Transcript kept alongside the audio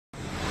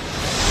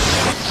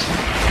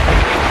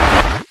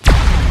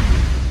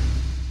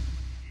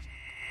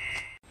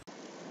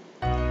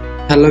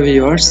Hello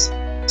viewers,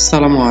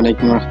 আসসালামু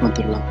আলাইকুম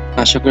রাহমাতুল্লাহ।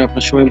 আশা করি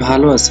আপনারা সবাই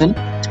ভালো আছেন।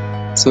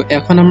 সো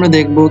এখন আমরা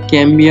দেখব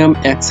Cambium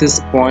access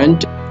point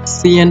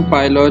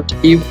cnPilot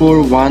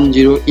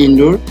E410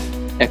 indoor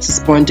access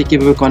পয়েন্টে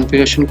কিভাবে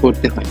কনফিগারেশন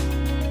করতে হয়।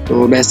 তো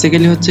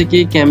বেসিক্যালি হচ্ছে কি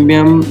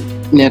Cambium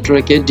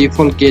নেটওয়ার্কের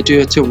ডিফল্ট গেটওয়ে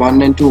হচ্ছে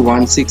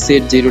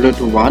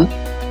 192.168.0.1,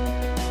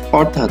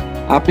 অর্থাৎ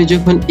আপনি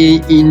যখন এই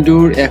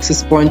ইনডোর অ্যাক্সেস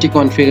পয়েন্টটি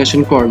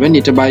কনফিগারেশন করবেন,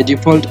 এটা বাই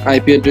ডিফল্ট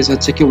আইপি অ্যাড্রেস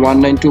হচ্ছে কি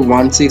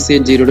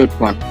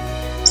 192.168.0.1।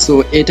 সো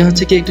এটা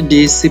হচ্ছে কি একটা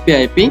ডিএসসিপি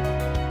আইপি।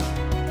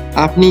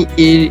 আপনি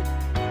এই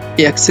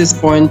অ্যাক্সেস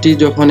পয়েন্টটি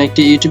যখন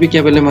একটি ইউটিউব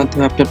কেবলের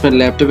মাধ্যমে আপনি আপনার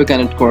ল্যাপটপে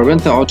কানেক্ট করবেন,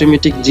 তা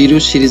অটোমেটিক 0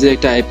 সিরিজের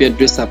একটা আইপি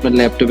অ্যাড্রেস আপনার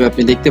ল্যাপটপে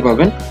আপনি দেখতে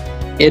পাবেন।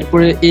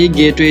 এরপরে এই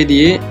গেটওয়ে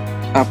দিয়ে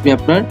আপনি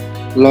আপনার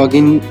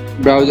লগইন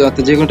ব্রাউজার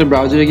অর্থাৎ যে কোনো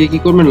ব্রাউজারে গিয়ে কি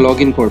করবেন,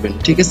 লগইন করবেন।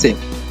 ঠিক আছে,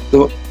 তো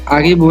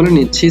আগেই বলে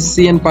নিচ্ছি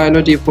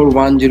cnPilot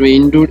E410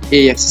 ইনডোর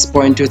এই অ্যাক্সেস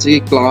পয়েন্টটি হচ্ছে কি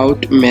ক্লাউড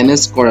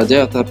ম্যানেজ করা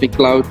যায়, অর্থাৎ আপনি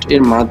ক্লাউড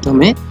এর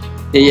মাধ্যমে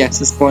এই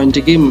অ্যাক্সেস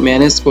পয়েন্টটিকে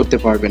ম্যানেজ করতে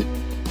পারবেন।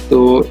 তো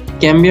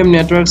Cambium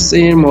Networks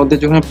এর মধ্যে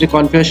যখন আপনি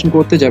কনফিগারেশন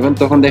করতে যাবেন,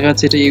 তখন দেখা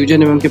যাচ্ছে এটা ইউজার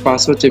নেম এবং কি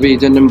পাসওয়ার্ড চাইবে।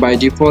 User name by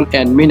default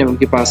admin এবং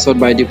কি পাসওয়ার্ড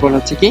বাই ডিফল্ট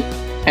হচ্ছে কি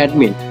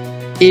অ্যাডমিন।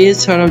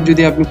 এছাড়াও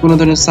যদি আপনি কোনো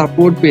ধরনের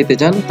সাপোর্ট পেতে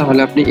চান, তাহলে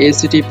আপনি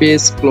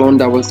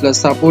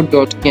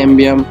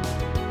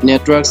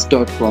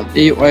https://support.cambiumnetworks.com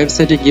এই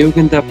ওয়েবসাইটে গিয়েও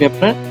কিন্তু আপনি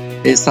আপনার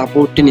এই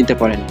সাপোর্টটি নিতে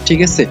পারেন। ঠিক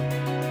আছে,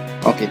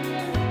 ওকে।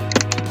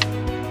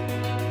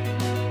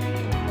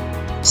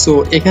 সো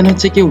এখানে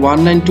হচ্ছে কি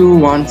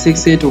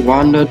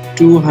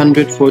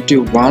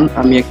 192.168.1.241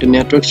 আমি একটা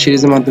নেটওয়ার্ক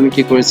সিরিজের মাধ্যমে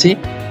কি করেছি,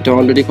 এটা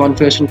অলরেডি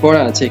কনফিগারেশন করা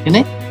আছে এখানে।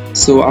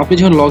 সো আপনি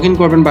যখন লগইন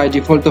করবেন বাই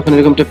ডিফল্ট, তখন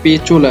এরকম একটা পেজ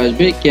চলে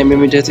আসবে।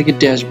 Cambium এটা হচ্ছে কি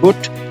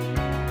ড্যাশবোর্ড।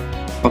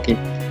 ওকে,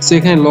 সো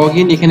এখানে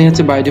লগইন, এখানে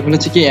হচ্ছে বাই ডিফল্ট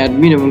হচ্ছে কি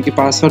অ্যাডমিন এবং কি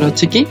পাসওয়ার্ড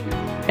হচ্ছে কি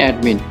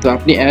অ্যাডমিন। তো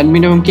আপনি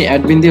অ্যাডমিন এবং কি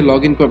অ্যাডমিন দিয়ে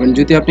লগইন করবেন।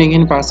 যদি আপনি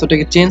এখানে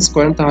পাসওয়ার্ডটাকে চেঞ্জ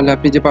করেন, তাহলে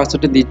আপনি যে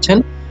পাসওয়ার্ডটা দিচ্ছেন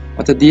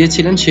অর্থাৎ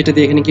দিয়েছিলেন, সেটা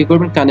দিয়ে এখানে কি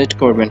করবেন, কানেক্ট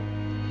করবেন।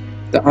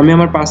 তো আমি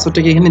আমার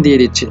পাসওয়ার্ডটাকে এখানে দিয়ে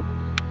দিচ্ছি।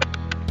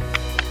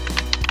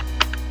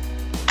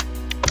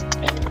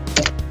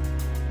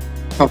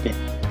 ওকে,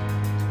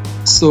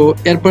 সো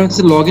এরপর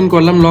হচ্ছে লগইন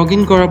করলাম।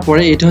 লগইন করার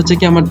পরে এটা হচ্ছে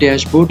কি আমার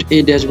ড্যাশবোর্ড।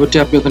 এই ড্যাশবোর্ডটি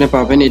আপনি ওখানে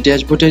পাবেন। এই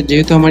ড্যাশবোর্ডে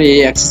যেহেতু আমার এই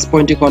অ্যাক্সেস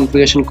পয়েন্টে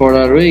কনফিগারেশন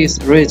করা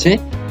রয়েছে,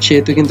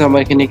 সেহেতু কিন্তু আমার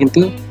এখানে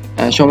কিন্তু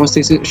সমস্ত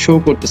কিছু শো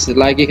করতেছে।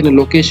 লাইক এখানে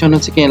লোকেশন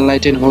হচ্ছে কি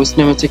এনলাইটেন, হোস্ট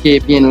নেম হচ্ছে কি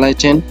এপি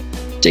এনলাইটেন।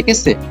 ঠিক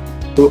আছে,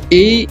 তো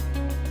এই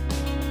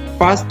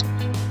ফার্স্ট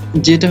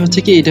যেটা হচ্ছে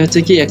কি, এটা হচ্ছে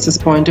কি অ্যাক্সেস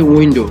পয়েন্টের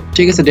উইন্ডো।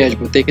 ঠিক আছে,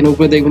 ড্যাশবোর্ড। এখানে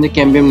উপরে দেখবেন যে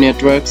Cambium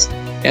Networks,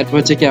 এরপর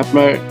হচ্ছে কি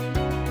আপনার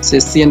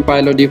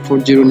cnPilot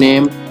E410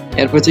 নেম,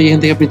 এরপর হচ্ছে এখান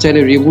থেকে আপনি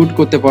চাইলে রিবুট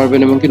করতে পারবেন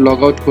এবং কি লগ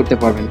আউট করতে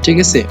পারবেন। ঠিক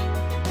আছে,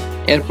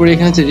 এরপর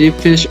এখানে হচ্ছে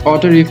রিফ্রেশ,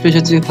 অটো রিফ্রেশ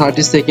হচ্ছে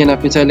 30 সেকেন্ড,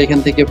 আপনি চাইলে এখান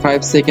থেকে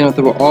 5 সেকেন্ড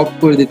অথবা অফ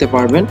করে দিতে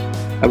পারবেন।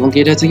 এবং কি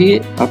এটা হচ্ছে কি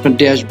আপনার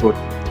ড্যাশবোর্ড।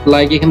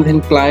 লাইক এখানে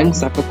দেখেন ক্লায়েন্টস,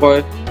 আপনার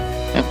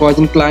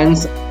কয়জন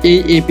ক্লায়েন্টস এই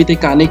এপিতে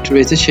কানেক্ট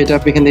রয়েছে সেটা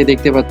আপনি এখান থেকে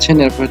দেখতে পাচ্ছেন।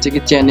 এরপর হচ্ছে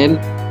কি চ্যানেল,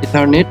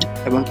 ইথারনেট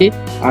এবং কি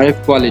আরএফ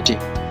কোয়ালিটি।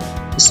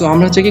 সো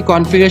আমরা হচ্ছে কি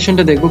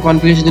কনফিগারেশনটা দেখবো।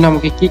 কনফিগারেশনের জন্য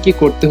আমাকে কি কি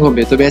করতে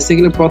হবে। তো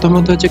বেসিক্যালি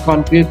প্রথমত হচ্ছে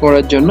কনফিগার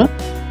করার জন্য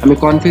আমি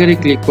কনফিগারে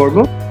ক্লিক করব।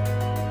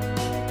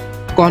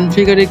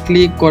 কনফিগারে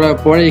ক্লিক করার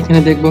পরে এখানে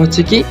দেখবো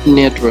হচ্ছে কি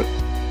নেটওয়ার্ক।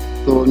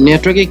 তো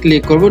নেটওয়ার্কে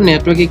ক্লিক করব।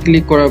 নেটওয়ার্কে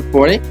ক্লিক করার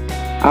পরে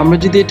আমরা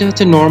যদি এটা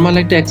হচ্ছে নর্মাল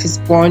একটা অ্যাক্সেস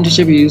পয়েন্ট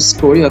হিসেবে ইউজ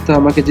করি, অর্থাৎ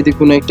আমাকে যদি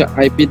কোনো একটা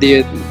আইপি দিয়ে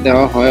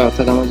দেওয়া হয়,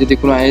 অর্থাৎ আমরা যদি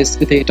কোনো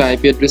আইএসপি থেকে একটা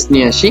আইপি অ্যাড্রেস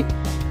নিয়ে আসি,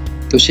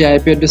 তো সেই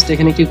আইপি অ্যাড্রেসটা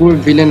এখানে কি করব,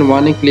 VLAN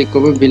 1 এ ক্লিক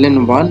করব, VLAN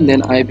 1 দেন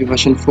আইপি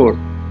ভার্সন 4।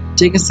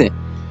 ঠিক আছে,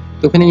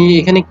 তো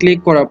এখানে ক্লিক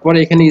করার পরে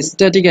এখানে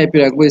স্ট্যাটিক আইপি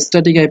রাখবো।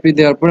 স্ট্যাটিক আইপি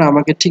দেওয়ার পরে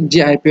আমাকে ঠিক যে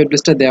আইপি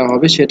অ্যাড্রেসটা দেওয়া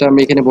হবে সেটা আমি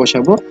এখানে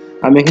বসাবো।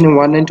 আমি এখানে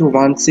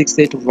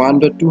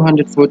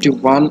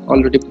 192.168.1.241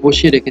 অলরেডি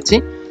বসিয়ে রেখেছি।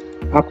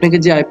 আপনাকে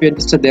যে আইপি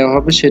অ্যাড্রেসটা দেওয়া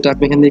হবে সেটা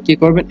আপনি এখানে কি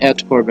করবেন, অ্যাড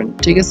করবেন।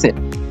 ঠিক আছে,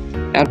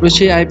 এরপর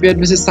সেই আইপি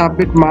অ্যাড্রেসের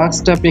সাবমিট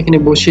মার্কসটা আপনি এখানে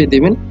বসিয়ে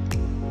দিবেন।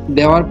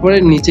 দেওয়ার পরে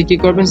নিচে কি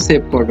করবেন,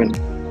 সেভ করবেন।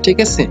 ঠিক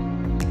আছে,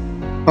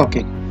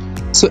 ওকে।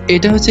 সো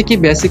এটা হচ্ছে কি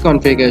বেসিক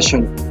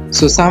কনফিগারেশন।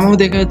 সো সামহাউ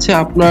দেখা যাচ্ছে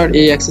আপনার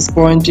এই অ্যাক্সেস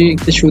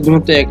পয়েন্টে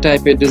শুধুমাত্র একটা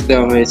আইপি অ্যাড্রেস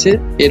দেওয়া হয়েছে।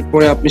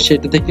 এরপরে আপনি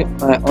সেটা থেকে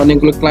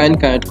অনেকগুলো ক্লায়েন্ট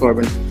কানেক্ট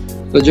করবেন।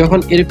 তো যখন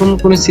এরকম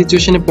কোনো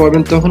সিচুয়েশনে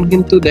পড়বেন, তখন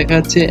কিন্তু দেখা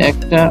যাচ্ছে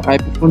একটা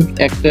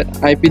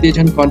আইপি দিয়ে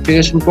যখন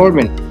কনফিগারেশন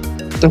করবেন,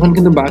 তখন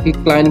কিন্তু বাকি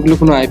ক্লায়েন্টগুলো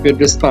কোনো আইপি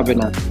অ্যাড্রেস পাবে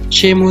না।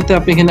 সেই মুহূর্তে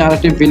আপনি এখানে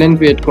আরেকটি ভিলেন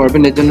ক্রিয়েট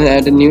করবেন। এর জন্য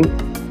add a new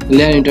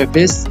layer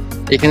interface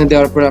এখানে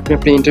দেওয়ার পরে আপনি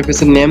আপনার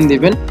ইন্টারফেসের নেম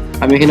দিবেন।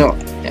 আমি এখানে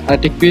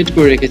আরেকটি ক্রিয়েট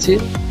করে রেখেছি,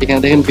 এখানে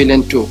দেখেন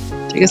VLAN 2।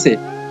 ঠিক আছে,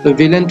 তো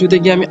VLAN 2 তে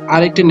গিয়ে আমি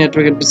আরেকটি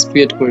নেটওয়ার্ক অ্যাড্রেস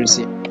ক্রিয়েট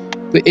করেছি।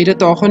 তো এটা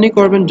তখনই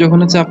করবেন যখন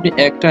হচ্ছে আপনি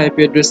একটা আইপি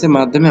অ্যাড্রেসের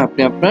মাধ্যমে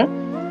আপনি আপনার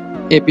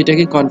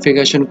এপিটাকে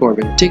কনফিগারেশন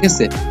করবেন। ঠিক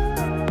আছে,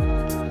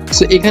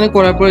 সো এখানে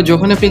করার পরে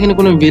যখন আপনি এখানে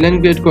কোনো ভিলেন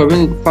ক্রিয়েট করবেন,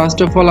 ফার্স্ট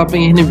অফ অল আপনি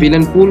এখানে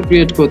ভিলেন পুল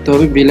ক্রিয়েট করতে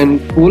হবে।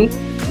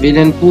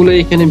 ভিলেন পুলে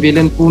এখানে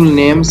ভিলেন পুল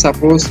নেম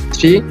সাপোজ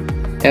 3,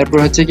 এরপর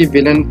হচ্ছে কি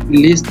ভিলেন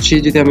লিস্ট 3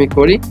 যদি আমি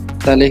করি,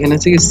 তাহলে এখানে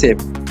হচ্ছে কি সেভ।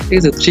 ঠিক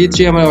আছে,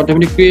 3 আমার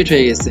অটোমেটিক ক্রিয়েট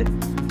হয়ে গেছে।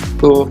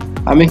 তো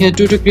আমি এখানে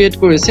 2 ক্রিয়েট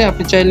করেছি।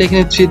 আপনি চাইলে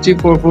এখানে 3 3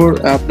 4 4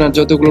 আপনার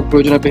যতগুলো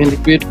প্রয়োজন আপনি এখানে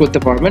ক্রিয়েট করতে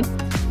পারবেন।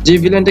 যে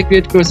ভিলেনটা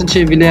ক্রিয়েট করেছেন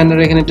সেই ভিলেনের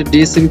এখানে একটা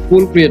ডিএসসিপি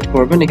পুল ক্রিয়েট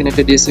করবেন, এখানে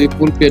একটা ডিএসসিপি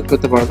পুল ক্রিয়েট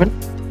করতে পারবেন,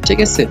 ঠিক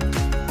আছে।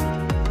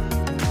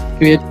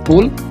 ক্রিয়েট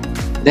পুল,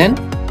 দেন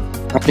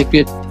আপনি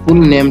ক্রিয়েট পুল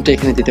নেমটা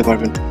এখানে দিতে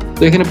পারবেন।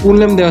 তো এখানে পুল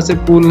নেম দেওয়া আছে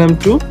পুল নেম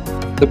 2।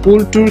 তো পুল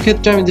 2 এর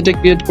ক্ষেত্রে আমি যেটা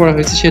ক্রিয়েট করা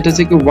হয়েছে সেটা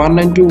হচ্ছে কি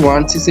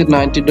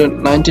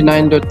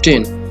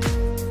 192.168.90.10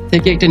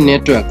 থেকে একটা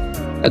নেটওয়ার্ক,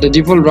 একটা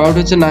ডিফল্ট রাউট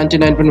হচ্ছে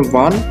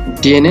 99.1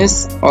 DNS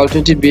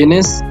alternative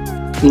BNS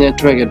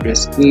network address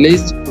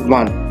list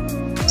 1।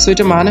 So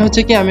এটা মানে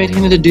হচ্ছে কি আমি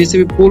এখানে একটা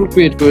ডিএসসিপি পুল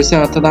ক্রিয়েট করেছি,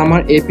 অর্থাৎ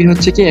আমার এপি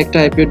হচ্ছে কি একটা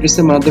আইপি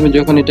অ্যাড্রেসের মাধ্যমে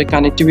যখন এটা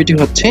কানেক্টিভিটি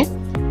হচ্ছে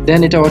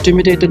দেন এটা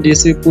অটোমেটিক একটা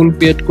ডিএসসিপি পুল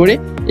ক্রিয়েট করে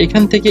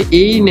এখান থেকে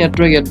এই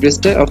নেটওয়ার্ক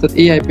অ্যাড্রেসটা অর্থাৎ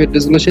এই আইপি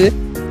অ্যাড্রেসগুলো সে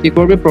কি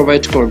করবে,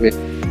 প্রোভাইড করবে।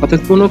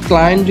 অর্থাৎ কোনো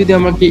ক্লায়েন্ট যদি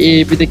আমাকে এই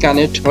এপিতে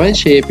কানেক্ট হয়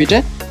সেই এপিটা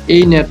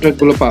এই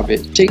নেটওয়ার্কগুলো পাবে,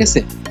 ঠিক আছে।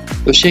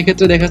 তো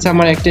সেক্ষেত্রে দেখা যাচ্ছে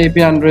আমার একটা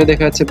এপি আন্ডারে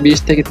দেখা যাচ্ছে 20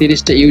 থেকে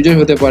 30টা ইউজার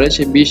হতে পারে,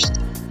 সেই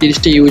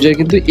 20-30টা ইউজার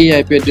কিন্তু এই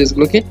আইপি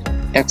অ্যাড্রেসগুলোকে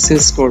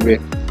অ্যাক্সেস করবে।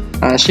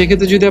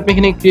 সেক্ষেত্রে যদি আপনি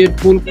এখানে ক্রিয়েট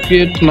পুল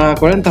ক্রিয়েট না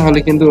করেন তাহলে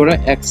কিন্তু ওরা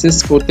অ্যাক্সেস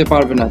করতে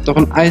পারবে না।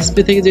 তখন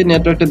আইএসপি থেকে যে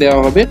নেটওয়ার্কটা দেওয়া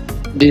হবে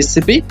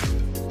ডিএসসিপি,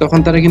 তখন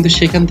তারা কিন্তু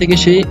সেখান থেকে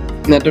সেই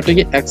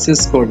নেটওয়ার্কটাকে অ্যাক্সেস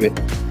করবে।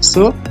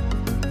 সো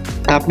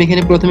আপনি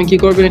এখানে প্রথমে কি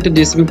করবেন, একটা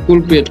ডিএসসিপি পুল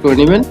ক্রিয়েট করে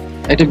নেবেন,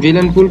 একটা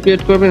ভিলেন পুল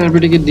ক্রিয়েট করবেন, এরপর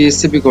এটাকে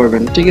ডিএসসিপি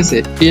করবেন, ঠিক আছে।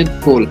 ক্রিয়েট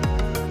পুল,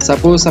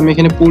 সাপোজ আমি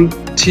এখানে পুল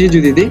 3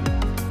 যদি দিই,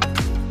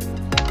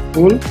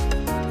 পুল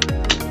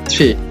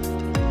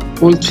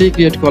 3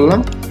 ক্রিয়েট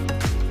করলাম।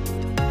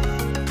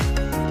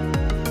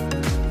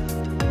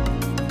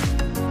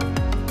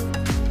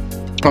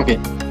 ওকে,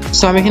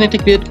 সো আমি এখানে একটা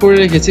ক্রিয়েট করে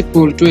রেখেছি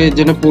পুল 2, এর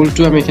জন্য পুল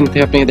 2 আমি এখান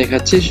থেকে আপনাকে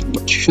দেখাচ্ছি।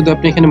 শুধু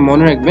আপনি এখানে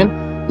মনে রাখবেন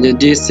যে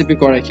ডিএসসিপি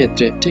করার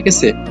ক্ষেত্রে, ঠিক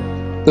আছে।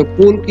 তো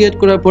পুল ক্রিয়েট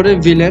করার পরে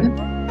ভিলেন,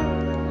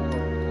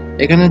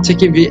 এখানে হচ্ছে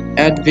কি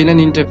অ্যাড ভিলেন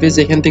ইন্টারফেস,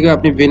 এখান থেকে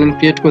আপনি ভিলেন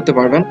ক্রিয়েট করতে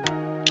পারবেন।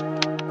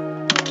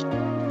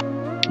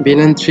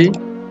 ভিলেন 3,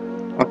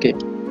 ওকে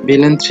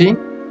ভিলেন 3,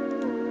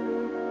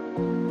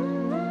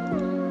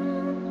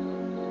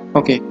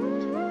 ওকে।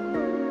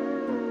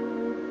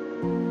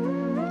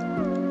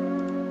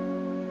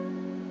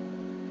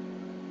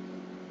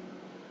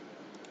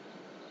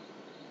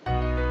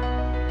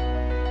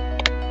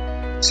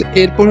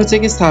 এরপর হচ্ছে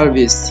কি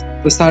সার্ভিস।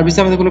 তো সার্ভিসে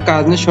আমাদের কোনো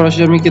কাজ নেই,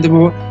 সরাসরি আমি কি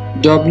দেবো,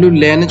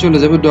 WLAN এ চলে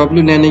যাবো।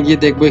 WLAN এ গিয়ে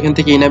দেখবো এখান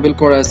থেকে ইনেবল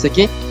করা আছে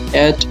কি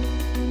অ্যাড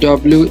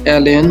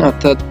WLAN,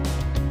 অর্থাৎ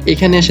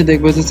এখানে এসে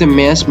দেখবো হচ্ছে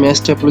মেশ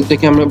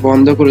টপোলজিটাকে আমরা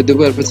বন্ধ করে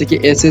দেবো। এরপর হচ্ছে কি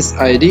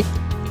SSID।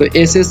 তো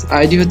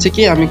SSID হচ্ছে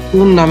কি আমি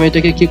কোন নামে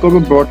এটাকে কি করব,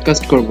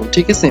 ব্রডকাস্ট করব,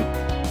 ঠিক আছে।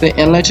 তো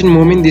এনলাইটেন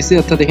মোমিন দিছি,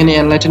 অর্থাৎ এখানে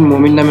এনলাইটেন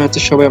মোমিন নামে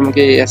হচ্ছে সবাই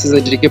আমাকে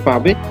SSID কে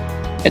পাবে।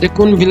 এটা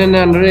কোন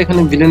ভিলেনের আন্ডারে,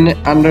 এখানে ভিলেনের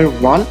আন্ডার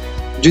 1।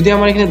 যদি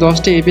আমার এখানে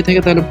 10টা এপি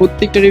থাকে তাহলে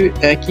প্রত্যেকটারই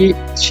একই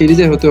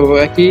সিরিজে হতে হবে,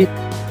 একই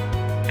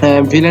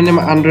ভিলেনের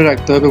আন্ডারে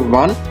রাখতে হবে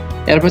 1।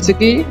 এরপর হচ্ছে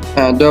কি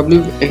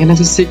এখানে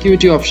হচ্ছে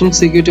সিকিউরিটি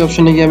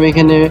অপশনে গিয়ে আমি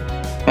এখানে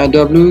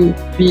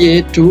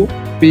WPA2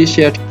 প্রি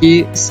শেয়ার্ড কি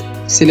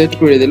সিলেক্ট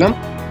করে দিলাম।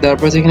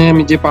 তারপর এখানে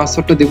আমি যে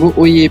পাসওয়ার্ডটা দেবো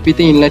ওই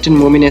এপিতে ইনলাইটেন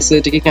মোমিন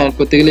SSID কে কানেক্ট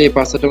করতে গেলে এই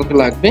পাসওয়ার্ডটা আমাকে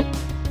লাগবে।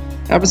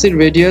 তারপর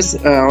রেডিয়াস,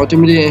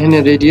 অটোমেটিক এখানে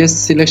রেডিয়াস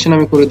সিলেকশন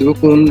আমি করে দেবো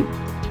কোন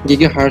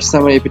গিগাহার্টজ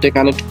আমার এপিটা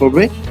কানেক্ট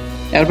করবে।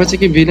 এরপর হচ্ছে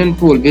কি ভিলেন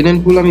পুল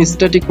আমি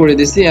স্ট্যাটিক করে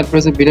দিয়েছি। এরপর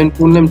হচ্ছে ভিলেন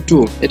পুল নেম 2,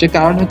 এটা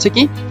কারণ হচ্ছে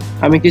কি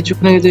আমি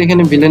কিছুক্ষণ আগে যে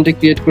এখানে ভিলেনটা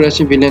ক্রিয়েট করে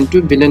আসি ভিলেন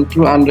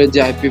 2 আন্ডার যে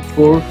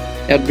IP4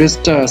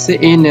 অ্যাড্রেসটা আছে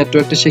এই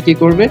নেটওয়ার্কটা সে কি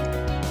করবে,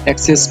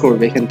 অ্যাক্সেস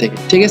করবে এখান থেকে,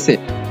 ঠিক আছে।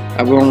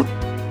 এবং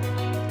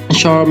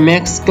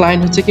ম্যাক্স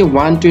ক্লায়েন্ট হচ্ছে কি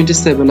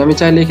 127, আমি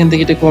চাইলে এখান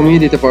থেকে এটা কমিয়ে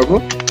দিতে পারবো,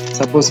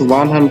 সাপোজ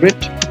 100।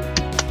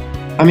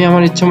 আমি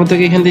আমার ইচ্ছা মতো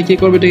এখান থেকে কি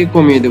করবো, এটাকে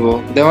কমিয়ে দেবো।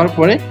 দেওয়ার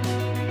পরে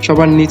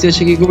সবার নিচে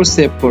এসে কি করবো,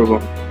 সেভ করবো,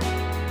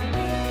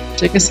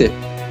 ঠিক আছে।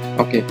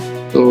 ওকে,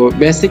 তো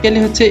বেসিক্যালি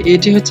হচ্ছে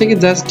এটি হচ্ছে কি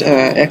জাস্ট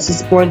অ্যাক্সেস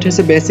পয়েন্ট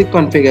হচ্ছে বেসিক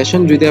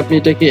কনফিগারেশন। যদি আপনি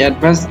এটাকে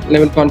অ্যাডভান্স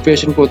লেভেল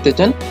কনফিগারেশন করতে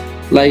চান,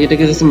 লাইক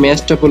এটাকে জাস্ট ম্যাশ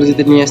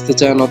টপোলজিতে নিয়ে আসতে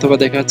চান, অথবা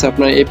দেখা যাচ্ছে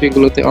আপনার এপি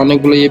গুলোতে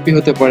অনেকগুলো এপি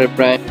হতে পারে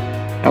প্রায়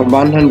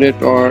 100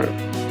 অর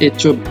এর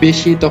চেয়ে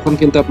বেশি, তখন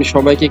কিন্তু আপনি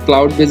সবাইকে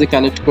ক্লাউড বেজে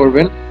কানেক্ট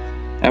করবেন।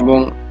 এবং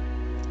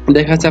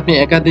দেখা যাচ্ছে আপনি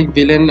একাধিক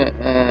ভিলেন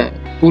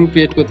পুল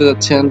ক্রিয়েট করতে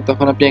যাচ্ছেন,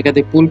 তখন আপনি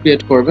একাধিক পুল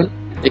ক্রিয়েট করবেন।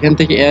 এখান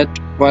থেকে অ্যাড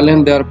ওয়ালেন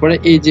দেওয়ার পরে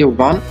এই যে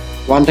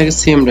 1টাকে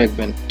সেম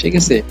রাখবেন, ঠিক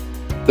আছে।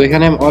 তো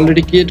এখানে আমি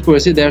অলরেডি ক্রিয়েট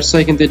করেছি, দ্যাটস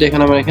ওয়াই কিন্তু এটা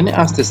এখানে আমার এখানে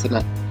আসতেছে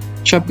না।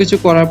 সবকিছু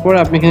করার পর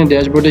আপনি এখানে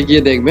ড্যাশবোর্ডে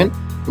গিয়ে দেখবেন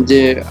যে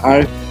আর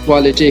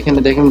কোয়ালিটি এখানে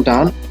দেখেন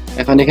ডান।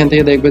 এখন এখান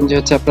থেকে দেখবেন যে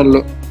হচ্ছে আপনার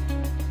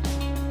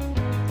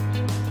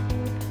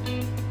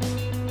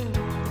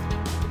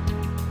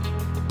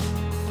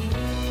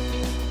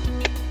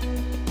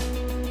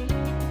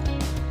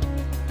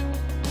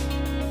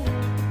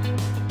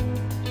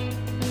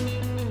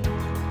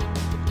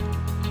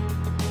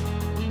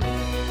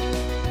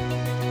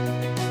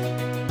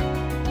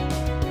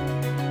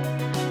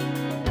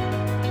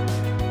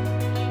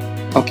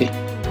ওকে।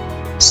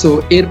 সো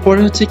এরপরে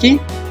হচ্ছে কি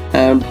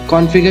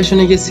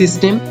কনফিগারেশনে গিয়ে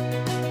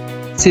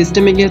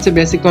সিস্টেমে গিয়ে হচ্ছে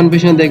বেসিক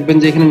কনফিগারেশনে দেখবেন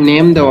যে এখানে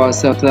নেম দেওয়া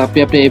আছে, অর্থাৎ আপনি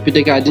আপনার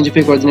এপিটাকে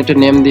আইডেন্টিফাই করার জন্য একটা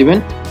নেম দিবেন।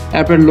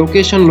 এরপর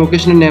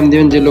লোকেশনের নাম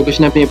দিবেন যে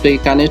লোকেশনে আপনি অ্যাপটাকে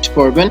কানেক্ট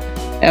করবেন।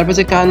 এরপর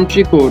যে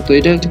কান্ট্রি কোড, তো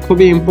এটা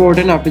খুবই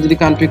ইম্পর্টেন্ট। আপনি যদি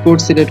কান্ট্রি কোড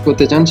সিলেক্ট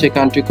করতে চান সেই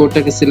কান্ট্রি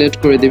কোডটাকে সিলেক্ট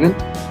করে দিবেন।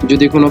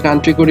 যদি কোনো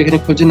কান্ট্রি কোড এখানে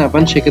খুঁজে না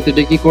পান সেক্ষেত্রে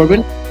এটা কি করবেন,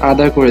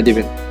 আদার করে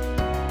দিবেন।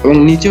 এবং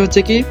নিচে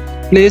হচ্ছে কি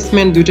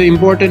প্লেসমেন্ট, দুটো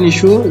ইম্পর্টেন্ট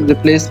ইস্যু, যে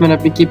প্লেসমেন্ট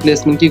আপনি কি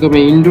প্লেসমেন্ট কি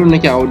করবেন, ইনডোর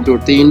নাকি আউটডোর।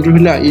 তো ইনডোর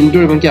হলে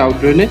ইনডোর এবং কি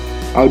আউটডোর হলে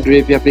আউটডোর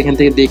এপি আপনি এখান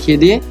থেকে দেখিয়ে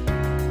দিয়ে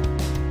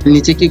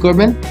নিচে কি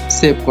করবেন,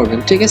 সেভ করবেন।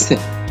 ঠিক আছে,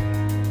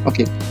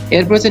 ওকে।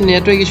 এরপর হচ্ছে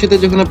নেটওয়ার্ক ইস্যুতে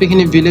যখন আপনি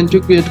এখানে ভিলেন টু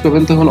ক্রিয়েট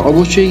করবেন তখন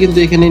অবশ্যই কিন্তু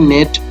এখানে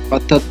নেট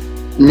অর্থাৎ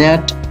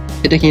নেট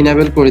এটাকে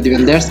ইনেবল করে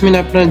দিবেন। দ্যাটস মিন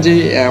আপনার যে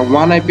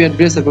ওয়ান আইপি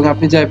অ্যাড্রেস এবং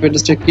আপনি যে আইপি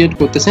অ্যাড্রেসটা ক্রিয়েট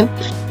করতেছেন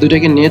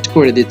দুটাকে নেট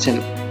করে দিচ্ছেন।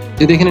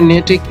 যদি এখানে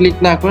নেটে ক্লিক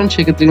না করেন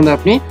সেক্ষেত্রে কিন্তু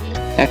আপনি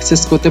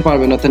অ্যাক্সেস করতে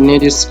পারবেন না, অর্থাৎ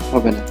নেট ইউজ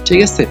হবে না। ঠিক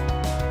আছে,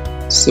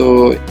 সো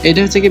এটা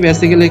হচ্ছে কি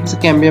বেসিক্যালি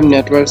ক্যাম্বিয়াম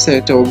নেটওয়ার্কস এর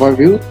একটা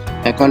ওভারভিউ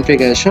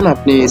কনফিগারেশন।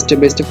 আপনি স্টেপ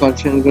বাই স্টেপ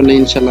কনফিগার করলে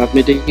ইনশাআল্লাহ আপনি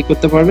এটাকে কি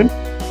করতে পারবেন,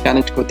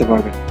 কানেক্ট করতে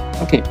পারবেন।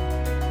 ওকে,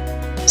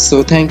 so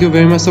thank you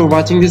very much for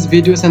watching these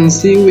videos and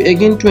see you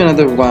again to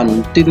another one.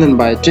 Till then,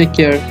 bye, take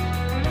care.